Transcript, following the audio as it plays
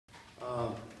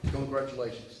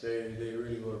congratulations. They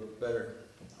really were better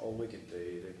all weekend.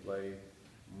 They play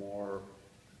more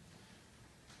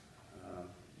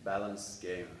balanced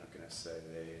game. How can I say?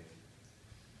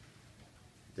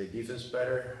 They defense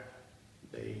better.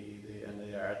 And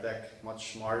they are attack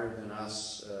much smarter than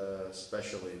us,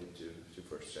 especially into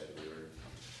first set.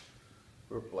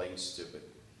 We were playing stupid,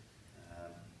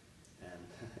 and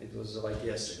it was like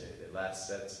yesterday. The last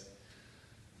set,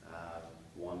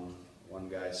 one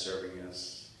guy serving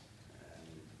us,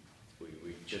 and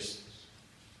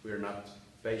we're not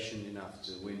patient enough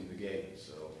to win the game.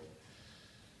 So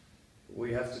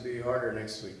we have to be harder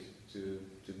next week to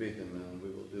beat them, and we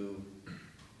will do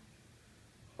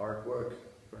hard work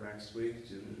for next week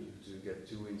to get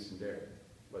 2 wins in there.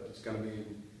 But it's going to be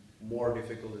more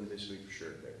difficult than this week for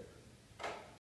sure there.